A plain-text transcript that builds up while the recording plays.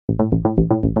Alright,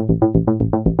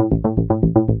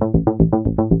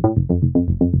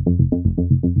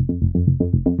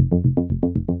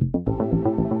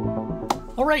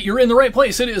 you're in the right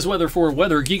place. It is Weather for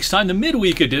Weather Geeks time, the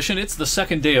midweek edition. It's the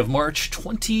second day of March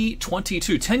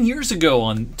 2022. 10 years ago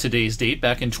on today's date,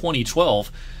 back in 2012,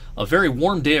 a very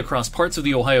warm day across parts of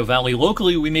the Ohio Valley.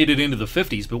 Locally, we made it into the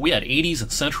 50s, but we had 80s in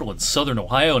central and southern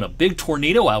Ohio, and a big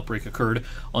tornado outbreak occurred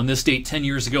on this date 10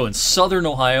 years ago in southern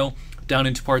Ohio, down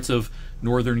into parts of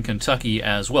northern Kentucky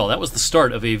as well. That was the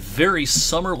start of a very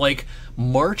summer-like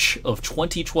March of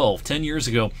 2012. 10 years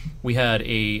ago, we had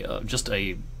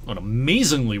an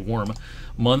amazingly warm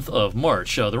month of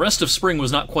March. The rest of spring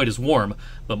was not quite as warm,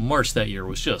 but March that year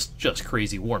was just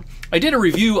crazy warm. I did a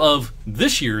review of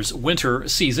this year's winter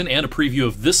season and a preview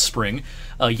of this spring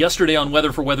yesterday on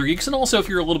Weather for Weather Geeks, and also if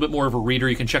you're a little bit more of a reader,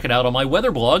 you can check it out on my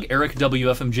weather blog,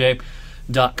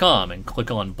 ericwfmj.com, and click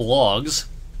on blogs.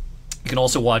 You can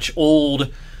also watch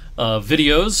old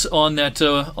videos on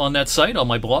that site, on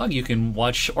my blog. You can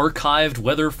watch archived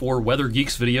Weather for Weather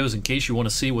Geeks videos in case you want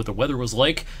to see what the weather was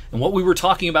like and what we were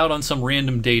talking about on some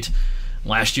random date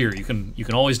last year. You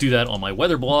can always do that on my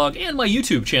weather blog and my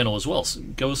YouTube channel as well. So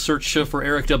go search for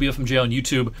Eric WFMJ on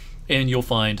YouTube and you'll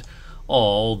find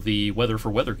all the Weather for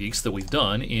Weather Geeks that we've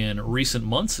done in recent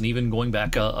months and even going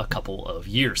back a couple of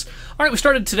years. All right, we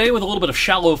started today with a little bit of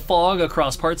shallow fog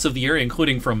across parts of the area,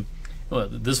 including from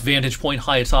this vantage point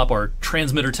high atop our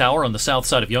transmitter tower on the south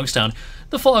side of Youngstown.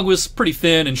 The fog was pretty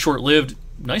thin and short-lived.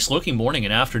 Nice looking morning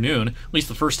and afternoon, at least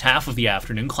the first half of the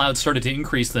afternoon. Clouds started to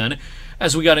increase then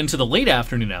as we got into the late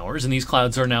afternoon hours, and these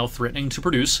clouds are now threatening to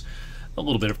produce a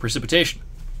little bit of precipitation.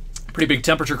 Pretty big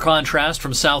temperature contrast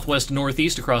from southwest to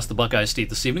northeast across the Buckeye State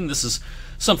this evening. This is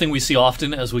something we see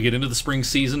often as we get into the spring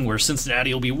season, where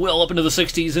Cincinnati will be well up into the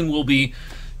 60s and will be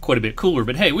quite a bit cooler.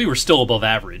 But hey, we were still above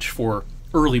average for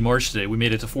early March today. We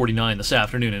made it to 49 this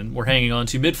afternoon, and we're hanging on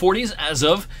to mid-40s as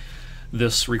of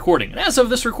this recording. And as of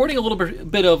this recording, a little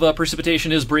bit of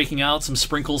precipitation is breaking out, some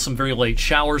sprinkles, some very light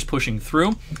showers pushing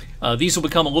through. These will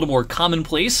become a little more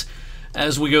commonplace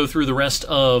as we go through the rest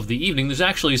of the evening. There's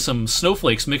actually some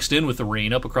snowflakes mixed in with the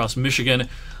rain up across Michigan,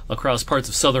 across parts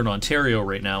of southern Ontario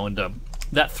right now, and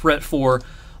that threat for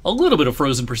a little bit of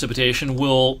frozen precipitation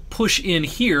will push in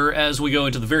here as we go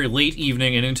into the very late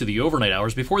evening and into the overnight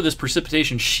hours before this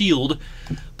precipitation shield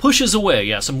pushes away.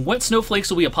 Yeah, some wet snowflakes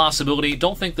will be a possibility.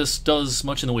 Don't think this does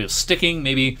much in the way of sticking.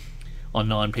 Maybe on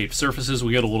non-paved surfaces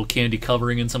we get a little candy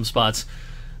covering in some spots.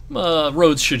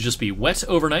 Roads should just be wet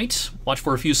overnight. Watch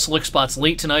for a few slick spots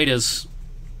late tonight as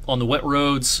on the wet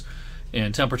roads,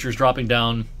 and temperatures dropping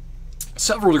down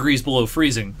several degrees below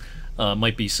freezing.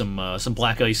 Might be some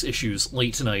black ice issues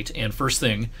late tonight and first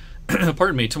thing,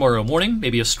 pardon me, tomorrow morning.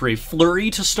 Maybe a stray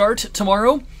flurry to start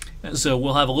tomorrow. So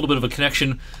we'll have a little bit of a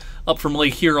connection up from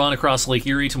Lake Huron across Lake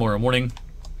Erie tomorrow morning.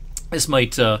 This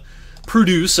might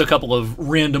produce a couple of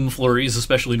random flurries,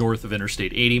 especially north of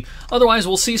Interstate 80. Otherwise,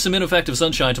 we'll see some ineffective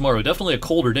sunshine tomorrow. Definitely a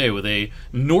colder day with a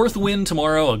north wind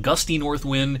tomorrow, a gusty north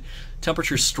wind.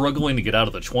 Temperatures struggling to get out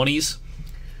of the 20s.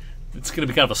 It's going to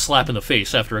be kind of a slap in the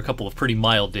face after a couple of pretty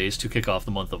mild days to kick off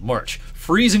the month of March.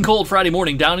 Freezing cold Friday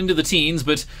morning, down into the teens,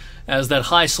 but as that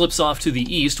high slips off to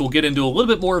the east, we'll get into a little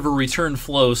bit more of a return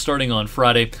flow starting on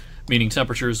Friday, meaning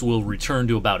temperatures will return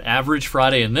to about average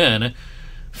Friday, and then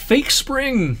fake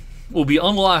spring will be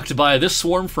unlocked by this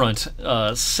swarm front.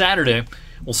 Saturday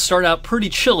will start out pretty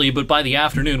chilly, but by the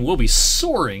afternoon we'll be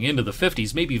soaring into the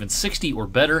 50s, maybe even 60 or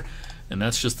better, and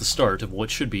that's just the start of what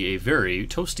should be a very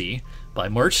toasty, by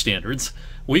March standards,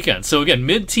 weekend. So again,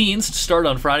 mid-teens to start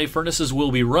on Friday. Furnaces will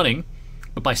be running,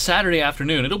 but by Saturday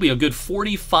afternoon, it'll be a good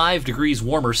 45 degrees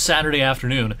warmer Saturday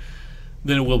afternoon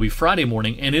than it will be Friday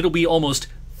morning, and it'll be almost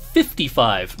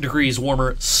 55 degrees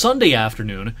warmer Sunday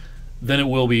afternoon than it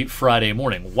will be Friday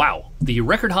morning. Wow. The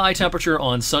record high temperature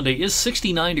on Sunday is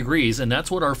 69 degrees, and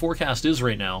that's what our forecast is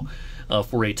right now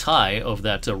for a tie of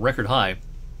that record high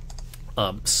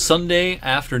Sunday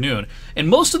afternoon. And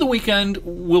most of the weekend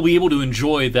we'll be able to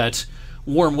enjoy that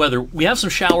warm weather. We have some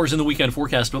showers in the weekend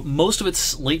forecast, but most of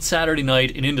it's late Saturday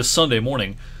night and into Sunday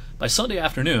morning. By Sunday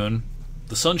afternoon,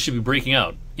 the sun should be breaking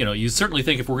out. You know, you certainly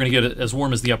think if we're going to get it as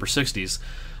warm as the upper 60s,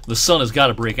 the sun has got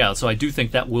to break out. So I do think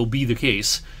that will be the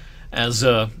case as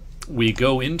we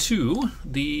go into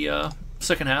the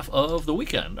second half of the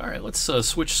weekend. All right, let's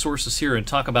switch sources here and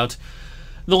talk about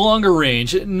the longer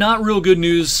range. Not real good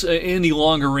news in the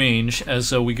longer range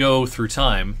as we go through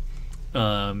time,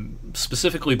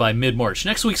 specifically by mid-March.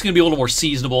 Next week's going to be a little more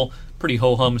seasonable, pretty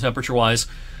ho-hum temperature-wise,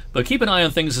 but keep an eye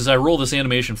on things as I roll this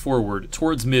animation forward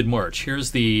towards mid-March. Here's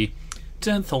the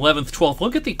 10th, 11th, 12th.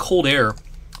 Look at the cold air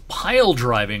pile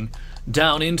driving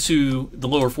down into the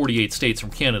lower 48 states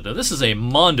from Canada. This is a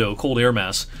mondo cold air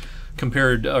mass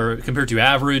compared to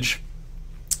average,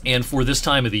 and for this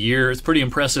time of the year, it's pretty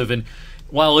impressive. And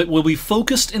while it will be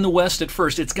focused in the west at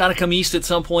first, it's got to come east at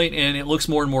some point, and it looks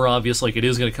more and more obvious like it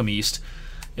is going to come east,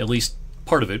 at least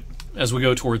part of it, as we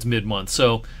go towards mid-month.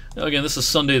 So again, this is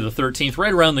Sunday the 13th,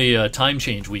 right around the time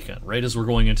change weekend, right as we're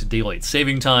going into daylight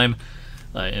saving time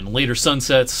and later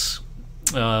sunsets.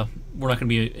 We're not going to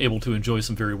be able to enjoy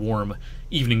some very warm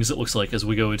evenings, it looks like, as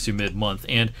we go into mid-month.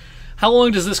 And how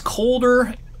long does this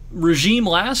colder regime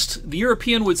last? The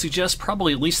European would suggest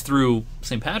probably at least through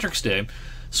St. Patrick's Day,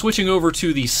 switching over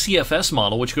to the CFS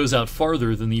model, which goes out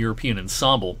farther than the European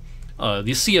ensemble.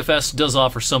 The CFS does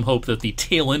offer some hope that the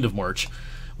tail end of March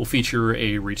will feature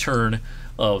a return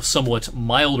of somewhat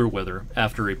milder weather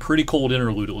after a pretty cold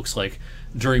interlude, it looks like,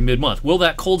 during mid-month. Will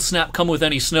that cold snap come with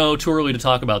any snow? Too early to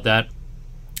talk about that.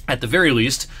 At the very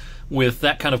least, with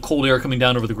that kind of cold air coming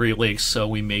down over the Great Lakes, so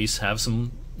we may have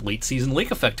some late-season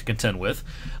lake effect to contend with.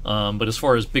 But as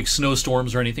far as big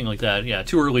snowstorms or anything like that, yeah,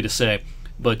 too early to say.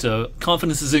 But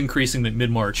confidence is increasing that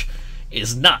mid-March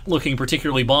is not looking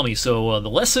particularly balmy. So the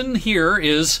lesson here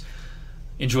is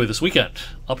enjoy this weekend.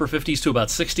 Upper 50s to about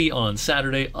 60 on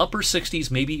Saturday, upper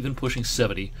 60s, maybe even pushing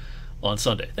 70 on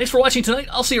Sunday. Thanks for watching tonight.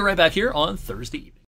 I'll see you right back here on Thursday evening.